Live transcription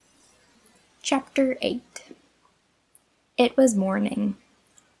Chapter 8. It was morning.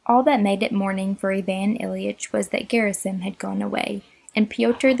 All that made it morning for Ivan Ilyitch was that Gerasim had gone away, and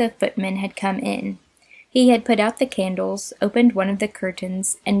Pyotr the footman had come in. He had put out the candles, opened one of the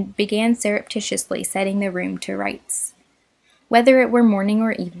curtains, and began surreptitiously setting the room to rights. Whether it were morning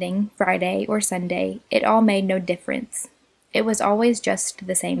or evening, Friday or Sunday, it all made no difference. It was always just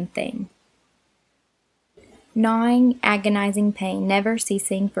the same thing. Gnawing, agonizing pain never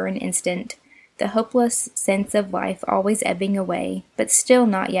ceasing for an instant, the hopeless sense of life always ebbing away, but still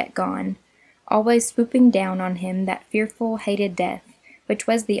not yet gone, always swooping down on him that fearful, hated death, which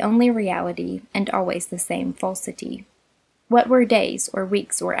was the only reality and always the same falsity. What were days or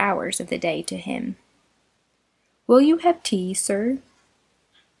weeks or hours of the day to him? "Will you have tea, sir?"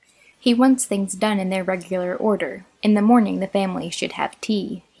 He wants things done in their regular order. In the morning the family should have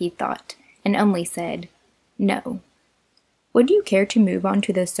tea, he thought, and only said, "No." "Would you care to move on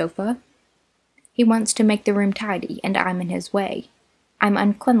to the sofa?" He wants to make the room tidy, and I'm in his way. I'm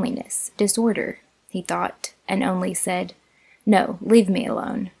uncleanliness, disorder, he thought, and only said, "No, leave me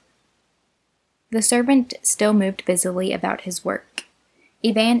alone." The servant still moved busily about his work.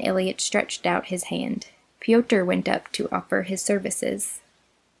 Ivan Ilyitch stretched out his hand. Pyotr went up to offer his services.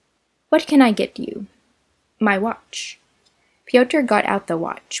 "What can I get you?" "My watch." Pyotr got out the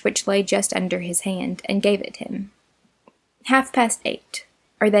watch, which lay just under his hand, and gave it him. 8:30.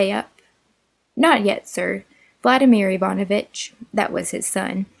 Are they up?" "Not yet, sir. Vladimir Ivanovitch," that was his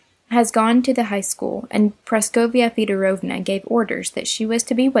son, "has gone to the high school, and Praskovia Fedorovna gave orders that she was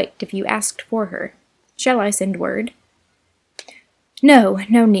to be waked if you asked for her. Shall I send word?" "No,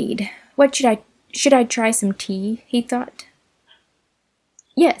 no need. What should I try some tea?" he thought.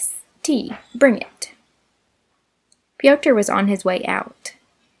 "Yes, tea. Bring it." Pyotr was on his way out.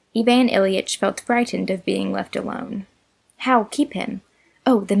 Ivan Ilyitch felt frightened of being left alone. How keep him?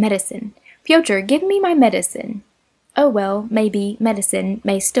 Oh, the medicine. "Pyotr, give me my medicine." Oh, well, maybe medicine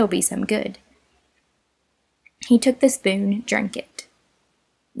may still be some good. He took the spoon, drank it.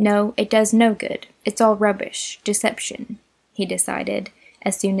 No, it does no good. It's all rubbish, deception, he decided,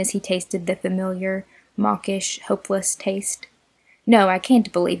 as soon as he tasted the familiar, mawkish, hopeless taste. No, I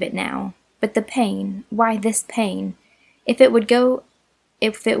can't believe it now. But the pain, why this pain? If it would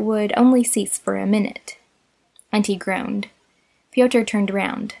only cease for a minute. And he groaned. Pyotr turned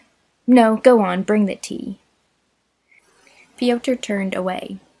round. "No, go on, bring the tea." Pyotr turned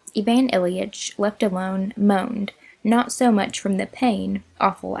away. Ivan Ilyitch, left alone, moaned, not so much from the pain,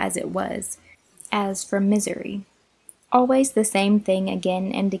 awful as it was, as from misery. Always the same thing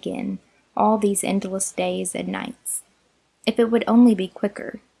again and again, all these endless days and nights. If it would only be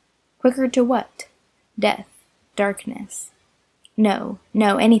quicker. Quicker to what? Death, darkness. No,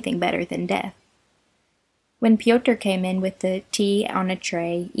 anything better than death. When Pyotr came in with the tea on a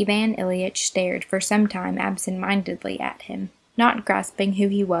tray, Ivan Ilyitch stared for some time absent-mindedly at him, not grasping who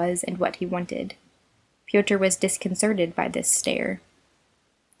he was and what he wanted. Pyotr was disconcerted by this stare.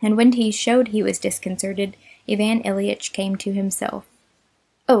 And when he showed he was disconcerted, Ivan Ilyitch came to himself.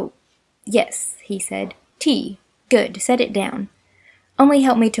 "Oh, yes," he said. "Tea. Good, set it down. Only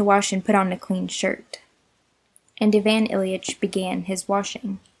help me to wash and put on a clean shirt." And Ivan Ilyitch began his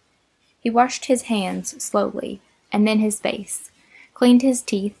washing. He washed his hands slowly, and then his face, cleaned his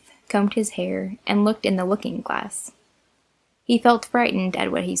teeth, combed his hair, and looked in the looking-glass. He felt frightened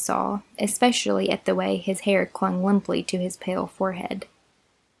at what he saw, especially at the way his hair clung limply to his pale forehead.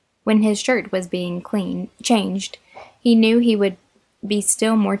 When his shirt was being changed, he knew he would be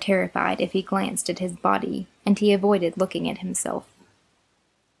still more terrified if he glanced at his body, and he avoided looking at himself.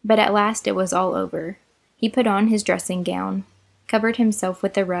 But at last it was all over. He put on his dressing gown, covered himself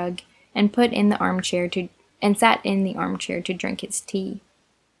with a rug, and sat in the armchair to drink his tea.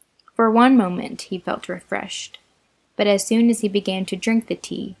 For one moment he felt refreshed, but as soon as he began to drink the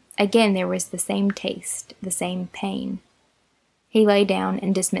tea, again there was the same taste, the same pain. He lay down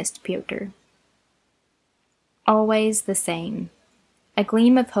and dismissed Pyotr. Always the same. A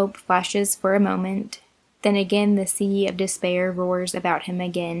gleam of hope flashes for a moment, then again the sea of despair roars about him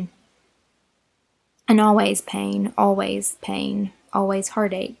again. And always pain, always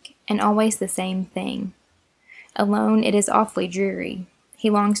heartache, and always the same thing. Alone it is awfully dreary. He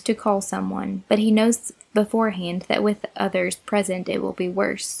longs to call someone, but he knows beforehand that with others present it will be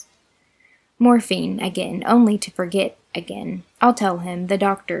worse. Morphine again, only to forget again. I'll tell him, the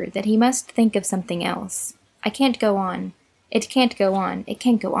doctor, that he must think of something else. I can't go on. It can't go on. It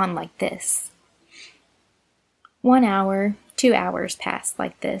can't go on like this. 1 hour, 2 hours pass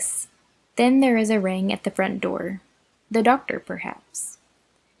like this. Then there is a ring at the front door. The doctor, perhaps.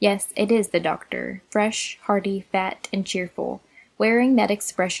 Yes, it is the doctor, fresh, hearty, fat, and cheerful, wearing that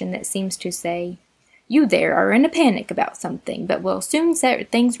expression that seems to say, "You there are in a panic about something, but we'll soon set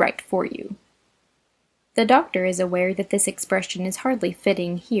things right for you." The doctor is aware that this expression is hardly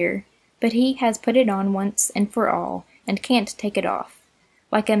fitting here, but he has put it on once and for all, and can't take it off,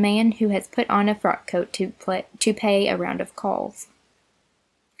 like a man who has put on a frock coat to pay a round of calls.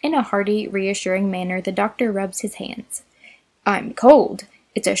 In a hearty, reassuring manner, the doctor rubs his hands. "I'm cold.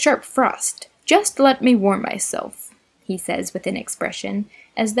 It's a sharp frost. Just let me warm myself," he says with an expression,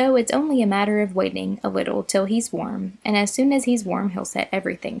 as though it's only a matter of waiting a little till he's warm, and as soon as he's warm he'll set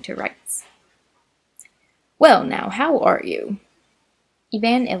everything to rights. "Well now, how are you?"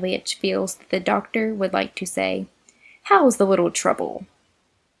 Ivan Ilyitch feels that the doctor would like to say, "How's the little trouble?"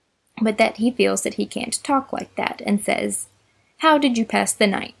 but that he feels that he can't talk like that, and says, "How did you pass the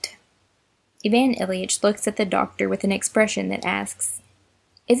night?" Ivan Ilyitch looks at the doctor with an expression that asks,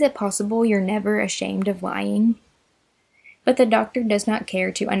 "Is it possible you're never ashamed of lying?" But the doctor does not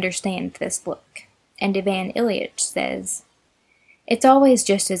care to understand this look, and Ivan Ilyitch says, "It's always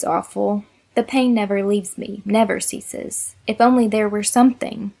just as awful. The pain never leaves me, never ceases. If only there were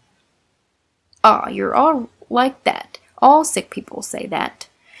something." "Ah, you're all like that. All sick people say that.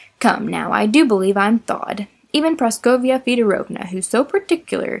 Come now, I do believe I'm thawed. Even Praskovia Fedorovna, who's so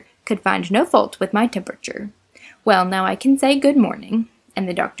particular, could find no fault with my temperature. Well, now I can say good morning," and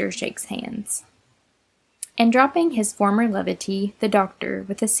the doctor shakes hands. And dropping his former levity, the doctor,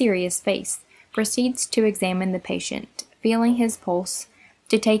 with a serious face, proceeds to examine the patient, feeling his pulse,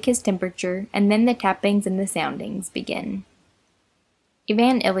 to take his temperature, and then the tappings and the soundings begin.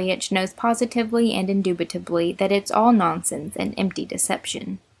 Ivan Ilyitch knows positively and indubitably that it's all nonsense and empty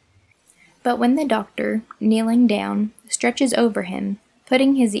deception. But when the doctor, kneeling down, stretches over him,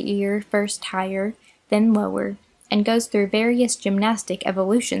 putting his ear first higher, then lower, and goes through various gymnastic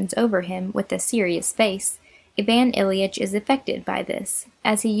evolutions over him with a serious face, Ivan Ilyitch is affected by this,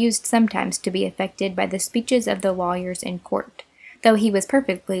 as he used sometimes to be affected by the speeches of the lawyers in court, though he was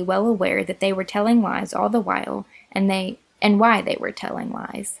perfectly well aware that they were telling lies all the while, and why they were telling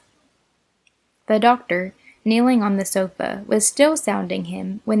lies. The doctor, kneeling on the sofa, was still sounding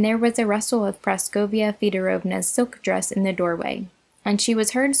him when there was a rustle of Praskovia Fedorovna's silk dress in the doorway, and she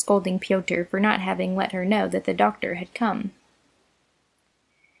was heard scolding Pyotr for not having let her know that the doctor had come.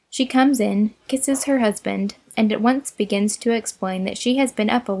 She comes in, kisses her husband, and at once begins to explain that she has been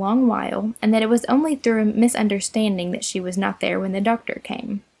up a long while, and that it was only through a misunderstanding that she was not there when the doctor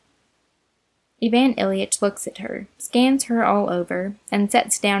came. Ivan Ilyitch looks at her, scans her all over, and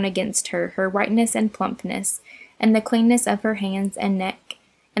sets down against her whiteness and plumpness, and the cleanness of her hands and neck,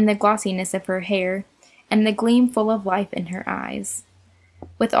 and the glossiness of her hair, and the gleam full of life in her eyes.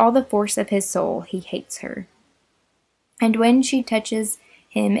 With all the force of his soul, he hates her. And when she touches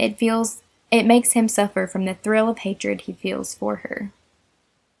him, it makes him suffer from the thrill of hatred he feels for her.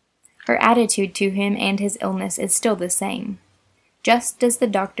 Her attitude to him and his illness is still the same. Just as the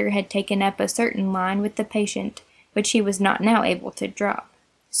doctor had taken up a certain line with the patient, which he was not now able to drop,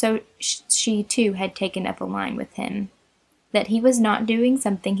 so she too had taken up a line with him, that he was not doing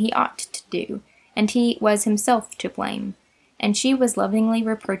something he ought to do, and he was himself to blame, and she was lovingly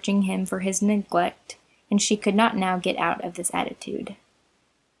reproaching him for his neglect, and she could not now get out of this attitude.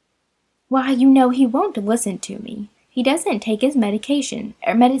 "Why, you know he won't listen to me. He doesn't take his medicine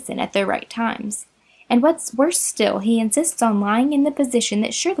at the right times. And what's worse still, he insists on lying in the position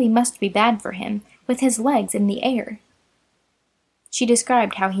that surely must be bad for him, with his legs in the air." She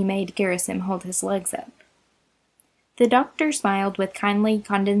described how he made Gerasim hold his legs up. The doctor smiled with kindly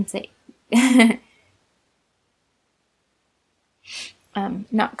condescension,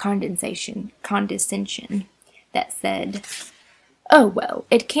 that said, "Oh, well,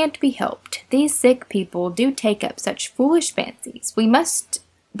 it can't be helped. These sick people do take up such foolish fancies.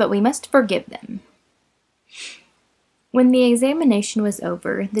 But we must forgive them." When the examination was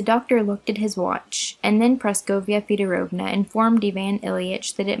over, the doctor looked at his watch, and then Praskovia Fedorovna informed Ivan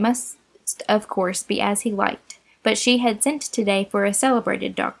Ilyitch that it must, of course, be as he liked, but she had sent today for a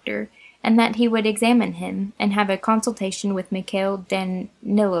celebrated doctor, and that he would examine him, and have a consultation with Mikhail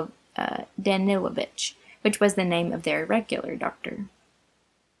Danilovitch, which was the name of their regular doctor.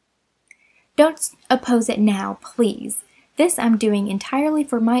 "Don't oppose it now, please. This I'm doing entirely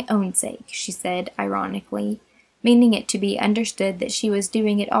for my own sake," she said, ironically, meaning it to be understood that she was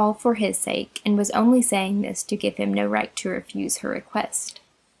doing it all for his sake, and was only saying this to give him no right to refuse her request.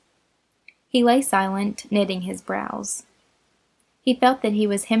 He lay silent, knitting his brows. He felt that he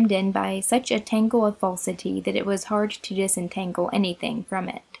was hemmed in by such a tangle of falsity that it was hard to disentangle anything from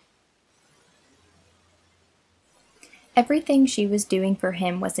it. Everything she was doing for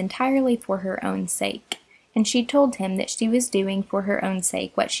him was entirely for her own sake, and she told him that she was doing for her own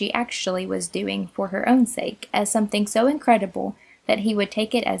sake what she actually was doing for her own sake, as something so incredible that he would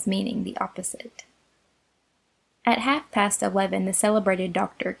take it as meaning the opposite. At 11:30 the celebrated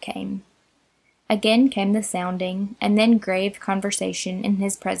doctor came. Again came the sounding, and then grave conversation in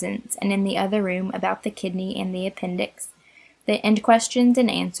his presence and in the other room about the kidney and the appendix, and questions and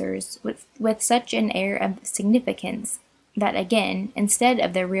answers with such an air of significance that again, instead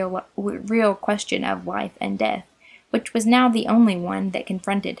of the real question of life and death, which was now the only one that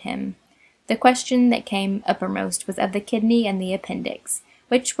confronted him, the question that came uppermost was of the kidney and the appendix,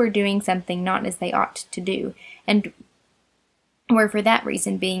 which were doing something not as they ought to do, and were for that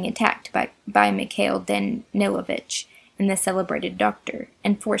reason being attacked by Mikhail Danilovich and the celebrated doctor,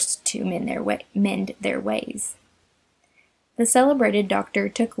 and forced to mend their ways. The celebrated doctor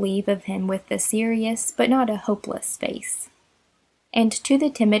took leave of him with a serious, but not a hopeless face. And to the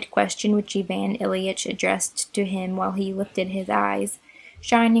timid question which Ivan Ilyitch addressed to him while he lifted his eyes,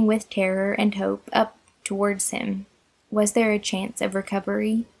 shining with terror and hope, up towards him, was there a chance of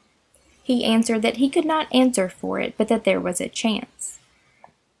recovery? He answered that he could not answer for it, but that there was a chance.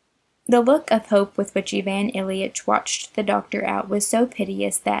 The look of hope with which Ivan Ilyitch watched the doctor out was so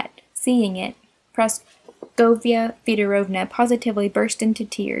piteous that, seeing it, Praskovya Fedorovna positively burst into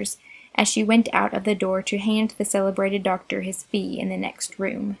tears as she went out of the door to hand the celebrated doctor his fee in the next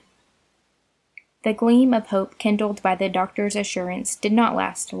room. The gleam of hope kindled by the doctor's assurance did not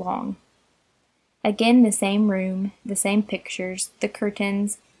last long. Again the same room, the same pictures, the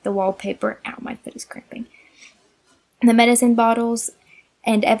curtains, the wallpaper, ow, my foot is cramping, the medicine bottles,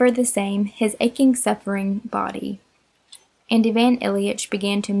 and ever the same, his aching, suffering body. And Ivan Ilyitch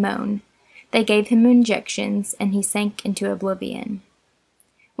began to moan. They gave him injections, and he sank into oblivion.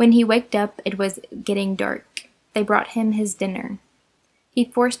 When he waked up, it was getting dark. They brought him his dinner. He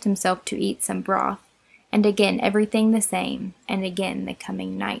forced himself to eat some broth, and again everything the same, and again the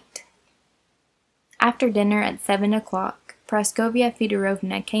coming night. After dinner at 7 o'clock, Praskovya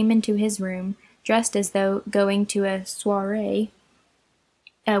Fedorovna came into his room, dressed as though going to a soirée,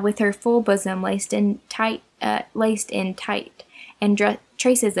 with her full bosom laced in tight, and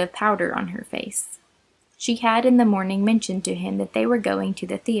traces of powder on her face. She had in the morning mentioned to him that they were going to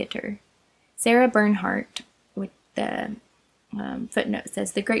the theatre. Sarah Bernhardt, with the footnote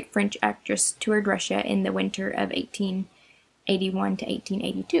says, the great French actress, toured Russia in the winter of 1881 to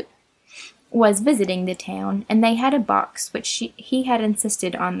 1882, was visiting the town, and they had a box which he had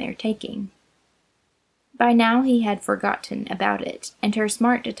insisted on their taking. By now he had forgotten about it, and her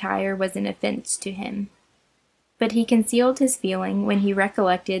smart attire was an offense to him. But he concealed his feeling when he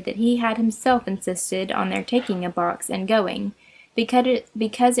recollected that he had himself insisted on their taking a box and going,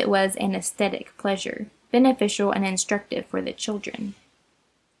 because it was an aesthetic pleasure, beneficial and instructive for the children.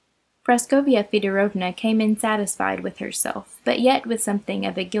 Praskovya Fedorovna came in satisfied with herself, but yet with something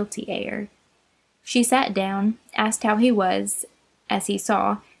of a guilty air. She sat down, asked how he was, as he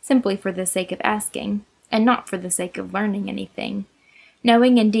saw, simply for the sake of asking, and not for the sake of learning anything,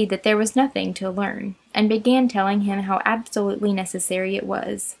 knowing indeed that there was nothing to learn, and began telling him how absolutely necessary it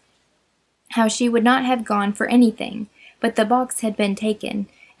was, how she would not have gone for anything, but the box had been taken,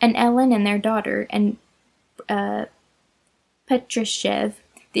 and Ellen and their daughter, and Petrushev,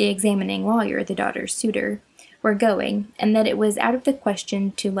 the examining lawyer, the daughter's suitor, were going, and that it was out of the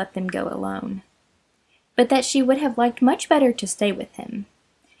question to let them go alone. But that she would have liked much better to stay with him,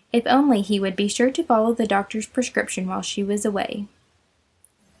 if only he would be sure to follow the doctor's prescription while she was away.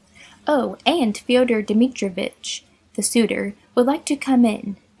 Oh, and Fyodor Dmitrovitch, the suitor, would like to come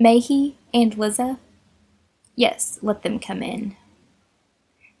in. May he, Aunt Liza? Yes, let them come in.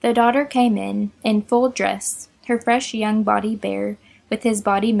 The daughter came in full dress, her fresh young body bare,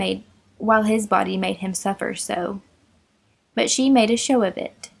 while his body made him suffer so. But she made a show of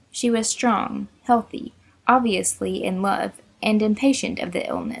it. She was strong, healthy, obviously in love, and impatient of the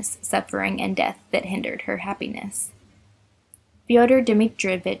illness, suffering, and death that hindered her happiness. Fyodor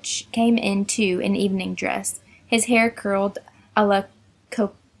Dmitrovitch came in too in evening dress, his hair curled à la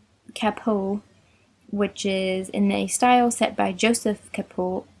Capot, which is in a style set by Joseph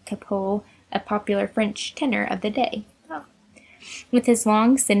Capot, a popular French tenor of the day, with his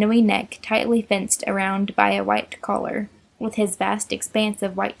long sinewy neck tightly fenced around by a white collar, with his vast expanse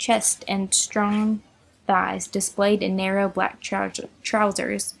of white chest and strong thighs displayed in narrow black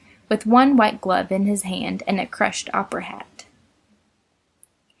trousers, with one white glove in his hand and a crushed opera hat.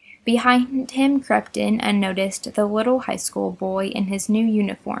 Behind him crept in unnoticed the little high school boy in his new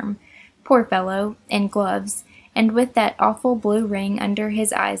uniform, poor fellow, and gloves, and with that awful blue ring under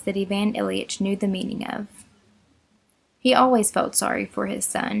his eyes that Ivan Ilyitch knew the meaning of. He always felt sorry for his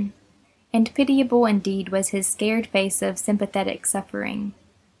son. and pitiable indeed was his scared face of sympathetic suffering.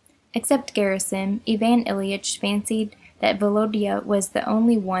 Except Gerasim, Ivan Ilyitch fancied that Volodya was the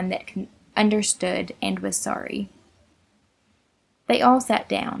only one that understood and was sorry. They all sat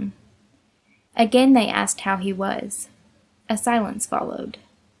down. Again they asked how he was. A silence followed.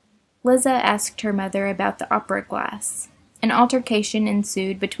 Liza asked her mother about the opera glass. An altercation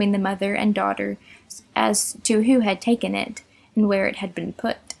ensued between the mother and daughter as to who had taken it and where it had been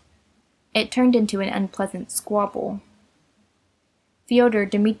put. It turned into an unpleasant squabble. Fyodor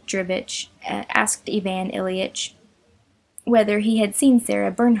Dmitrovitch asked Ivan Ilyitch whether he had seen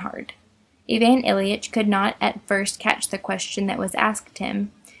Sarah Bernhard. Ivan Ilyitch could not at first catch the question that was asked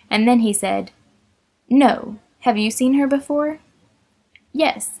him, and then he said, "No. Have you seen her before?"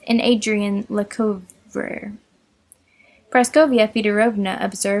 "Yes, in Adrian Lecouvreur." Praskovia Fedorovna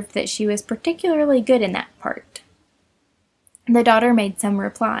observed that she was particularly good in that part. The daughter made some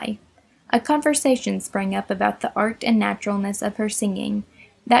reply. A conversation sprang up about the art and naturalness of her singing,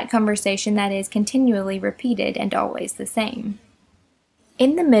 that conversation that is continually repeated and always the same.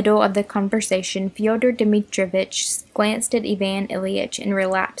 In the middle of the conversation, Fyodor Dmitrovitch glanced at Ivan Ilyitch and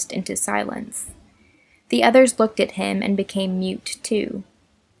relapsed into silence. The others looked at him and became mute too.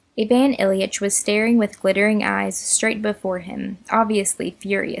 Ivan Ilyitch was staring with glittering eyes straight before him, obviously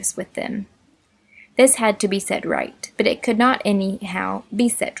furious with them. This had to be set right, but it could not anyhow be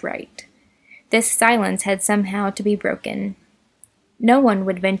set right. This silence had somehow to be broken. No one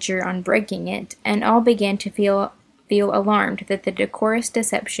would venture on breaking it, and all began to feel alarmed that the decorous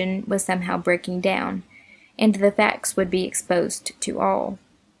deception was somehow breaking down, and the facts would be exposed to all.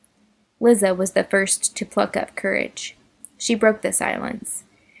 Liza was the first to pluck up courage. She broke the silence.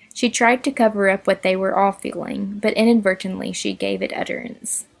 She tried to cover up what they were all feeling, but inadvertently she gave it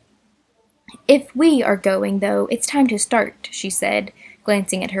utterance. "If we are going, though, it's time to start," she said,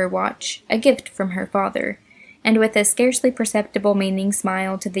 glancing at her watch, a gift from her father, and with a scarcely perceptible meaning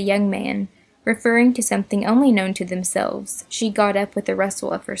smile to the young man, referring to something only known to themselves, she got up with a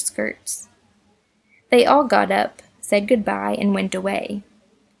rustle of her skirts. They all got up, said good-bye, and went away.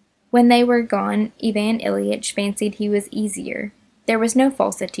 When they were gone, Ivan Ilyitch fancied he was easier. There was no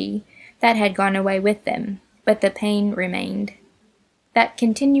falsity. That had gone away with them, but the pain remained. That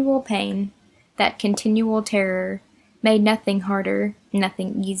continual pain, that continual terror, made nothing harder,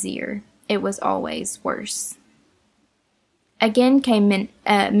 nothing easier. It was always worse. Again came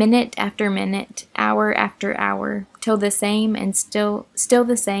minute after minute, hour after hour, till the same and still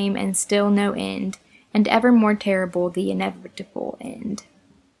the same and still no end, and ever more terrible the inevitable end.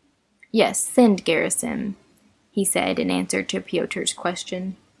 "Yes, send Gerasim," he said in answer to Pyotr's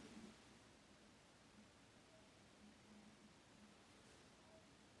question.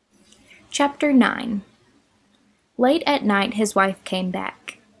 Chapter 9. Late at night his wife came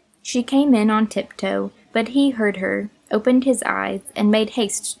back. She came in on tiptoe, but he heard her, opened his eyes, and made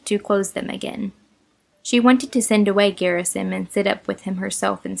haste to close them again. She wanted to send away Gerasim and sit up with him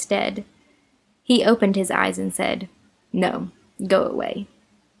herself instead. He opened his eyes and said, "No, go away."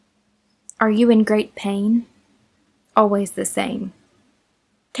 "Are you in great pain?" "Always the same."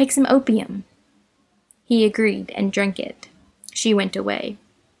 "Take some opium." He agreed and drank it. She went away.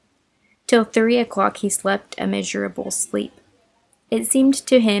 Till 3 o'clock he slept a miserable sleep. It seemed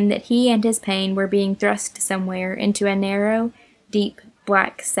to him that he and his pain were being thrust somewhere into a narrow, deep,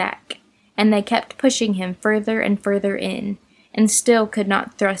 black sack, and they kept pushing him further and further in, and still could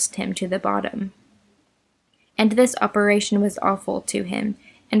not thrust him to the bottom. And this operation was awful to him,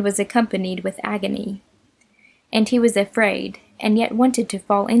 and was accompanied with agony. And he was afraid, and yet wanted to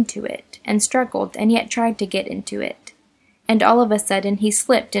fall into it, and struggled, and yet tried to get into it. And all of a sudden he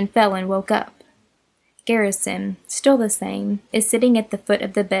slipped and fell and woke up. Gerasim, still the same, is sitting at the foot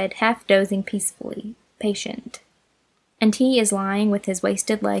of the bed half dozing peacefully, patient. And he is lying with his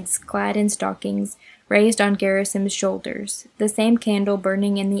wasted legs clad in stockings raised on Gerasim's shoulders, the same candle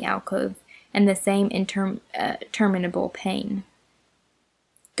burning in the alcove, and the same interminable pain.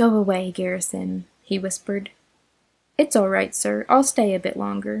 "Go away, Gerasim," he whispered. "It's all right, sir. I'll stay a bit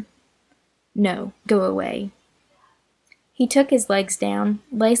longer." "No, go away." He took his legs down,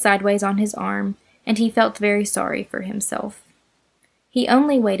 lay sideways on his arm, and he felt very sorry for himself. He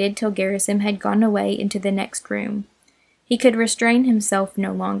only waited till Gerasim had gone away into the next room. He could restrain himself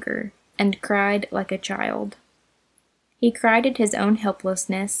no longer, and cried like a child. He cried at his own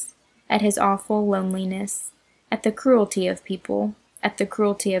helplessness, at his awful loneliness, at the cruelty of people, at the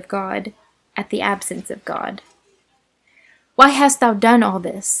cruelty of God, at the absence of God. "Why hast thou done all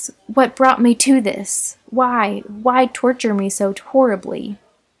this? What brought me to this? Why torture me so horribly?"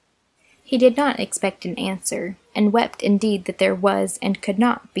 He did not expect an answer, and wept indeed that there was and could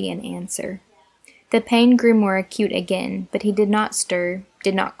not be an answer. The pain grew more acute again, but he did not stir,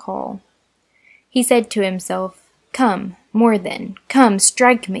 did not call. He said to himself, "Come, more then, come,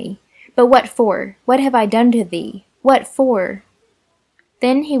 strike me! But what for? What have I done to thee? What for?"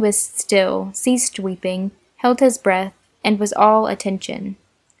 Then he was still, ceased weeping, held his breath, and was all attention.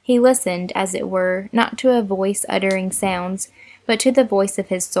 He listened, as it were, not to a voice uttering sounds, but to the voice of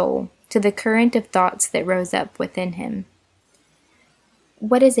his soul, to the current of thoughts that rose up within him.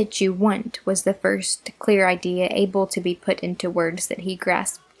 "What is it you want?" was the first clear idea able to be put into words that he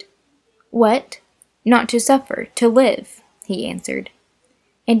grasped. "What? Not to suffer, to live," he answered.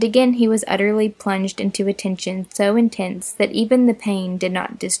 And again he was utterly plunged into attention so intense that even the pain did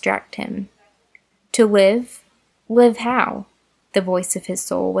not distract him. "To live? Live how?" the voice of his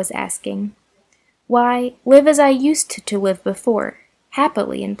soul was asking. "Why, live as I used to live before,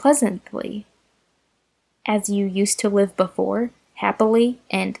 happily and pleasantly." "As you used to live before, happily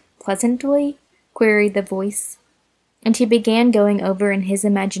and pleasantly?" queried the voice. And he began going over in his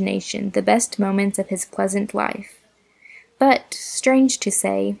imagination the best moments of his pleasant life. But, strange to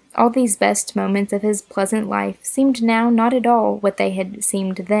say, all these best moments of his pleasant life seemed now not at all what they had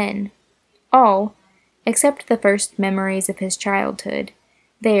seemed then. All, except the first memories of his childhood.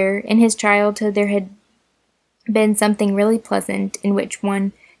 There, in his childhood, there had been something really pleasant in which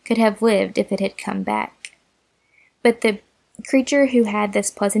one could have lived if it had come back. But the creature who had this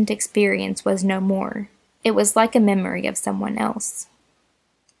pleasant experience was no more. It was like a memory of someone else.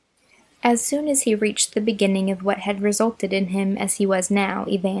 As soon as he reached the beginning of what had resulted in him as he was now,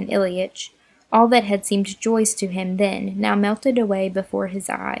 Ivan Ilyitch, all that had seemed joys to him then now melted away before his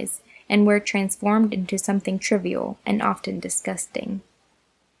eyes, and were transformed into something trivial and often disgusting.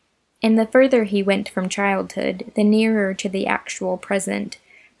 And the further he went from childhood, the nearer to the actual present,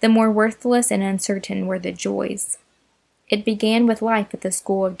 the more worthless and uncertain were the joys. It began with life at the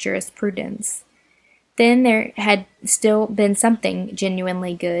school of jurisprudence. Then there had still been something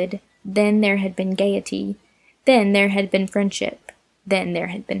genuinely good. Then there had been gaiety. Then there had been friendship. Then there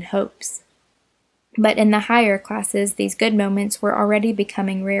had been hopes. But in the higher classes these good moments were already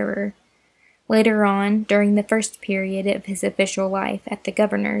becoming rarer. Later on, during the first period of his official life at the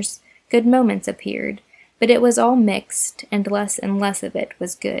governor's, good moments appeared, but it was all mixed, and less of it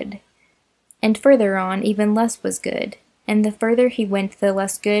was good. And further on, even less was good, and the further he went the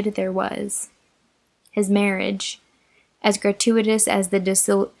less good there was. His marriage, as gratuitous as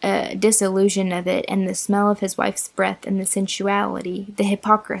the disillusion of it, and the smell of his wife's breath, and the sensuality, the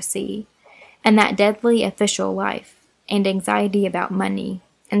hypocrisy, and that deadly official life, and anxiety about money,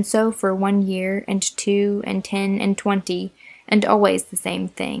 and so for 1 year, and 2, and 10, and 20, and always the same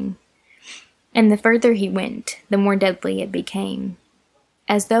thing. And the further he went, the more deadly it became.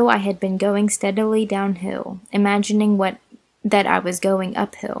 As though I had been going steadily downhill, imagining that I was going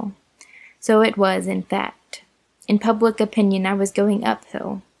uphill. So it was, in fact. In public opinion I was going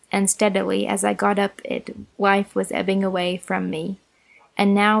uphill, and steadily as I got up it, life was ebbing away from me.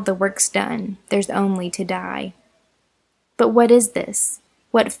 And now the work's done, there's only to die. But what is this?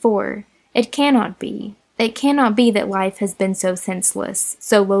 What for? It cannot be. It cannot be that life has been so senseless,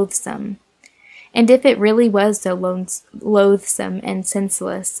 so loathsome. And if it really was so loathsome and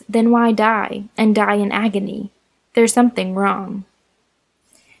senseless, then why die, and die in agony? There's something wrong.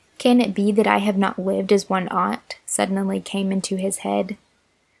 Can it be that I have not lived as one ought? Suddenly came into his head.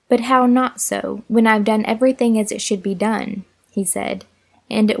 But how not so, when I've done everything as it should be done, he said,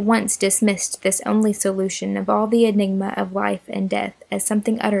 and at once dismissed this only solution of all the enigma of life and death as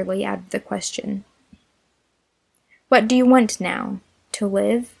something utterly out of the question. What do you want now? To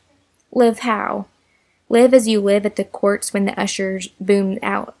live? Live how? Live as you live at the courts when the ushers booms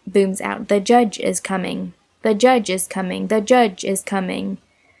out, "The judge is coming! The judge is coming! The judge is coming!"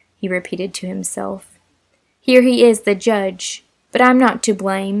 he repeated to himself. "Here he is, the judge! But I'm not to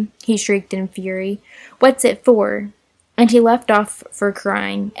blame," he shrieked in fury. "What's it for?" And he left off for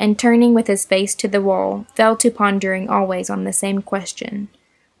crying, and turning with his face to the wall, fell to pondering always on the same question.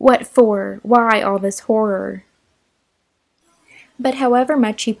 What for? Why all this horror? But however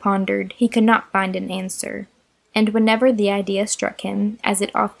much he pondered, he could not find an answer, and whenever the idea struck him, as it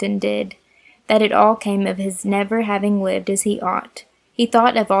often did, that it all came of his never having lived as he ought, he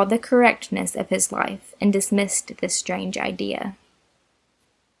thought of all the correctness of his life, and dismissed this strange idea.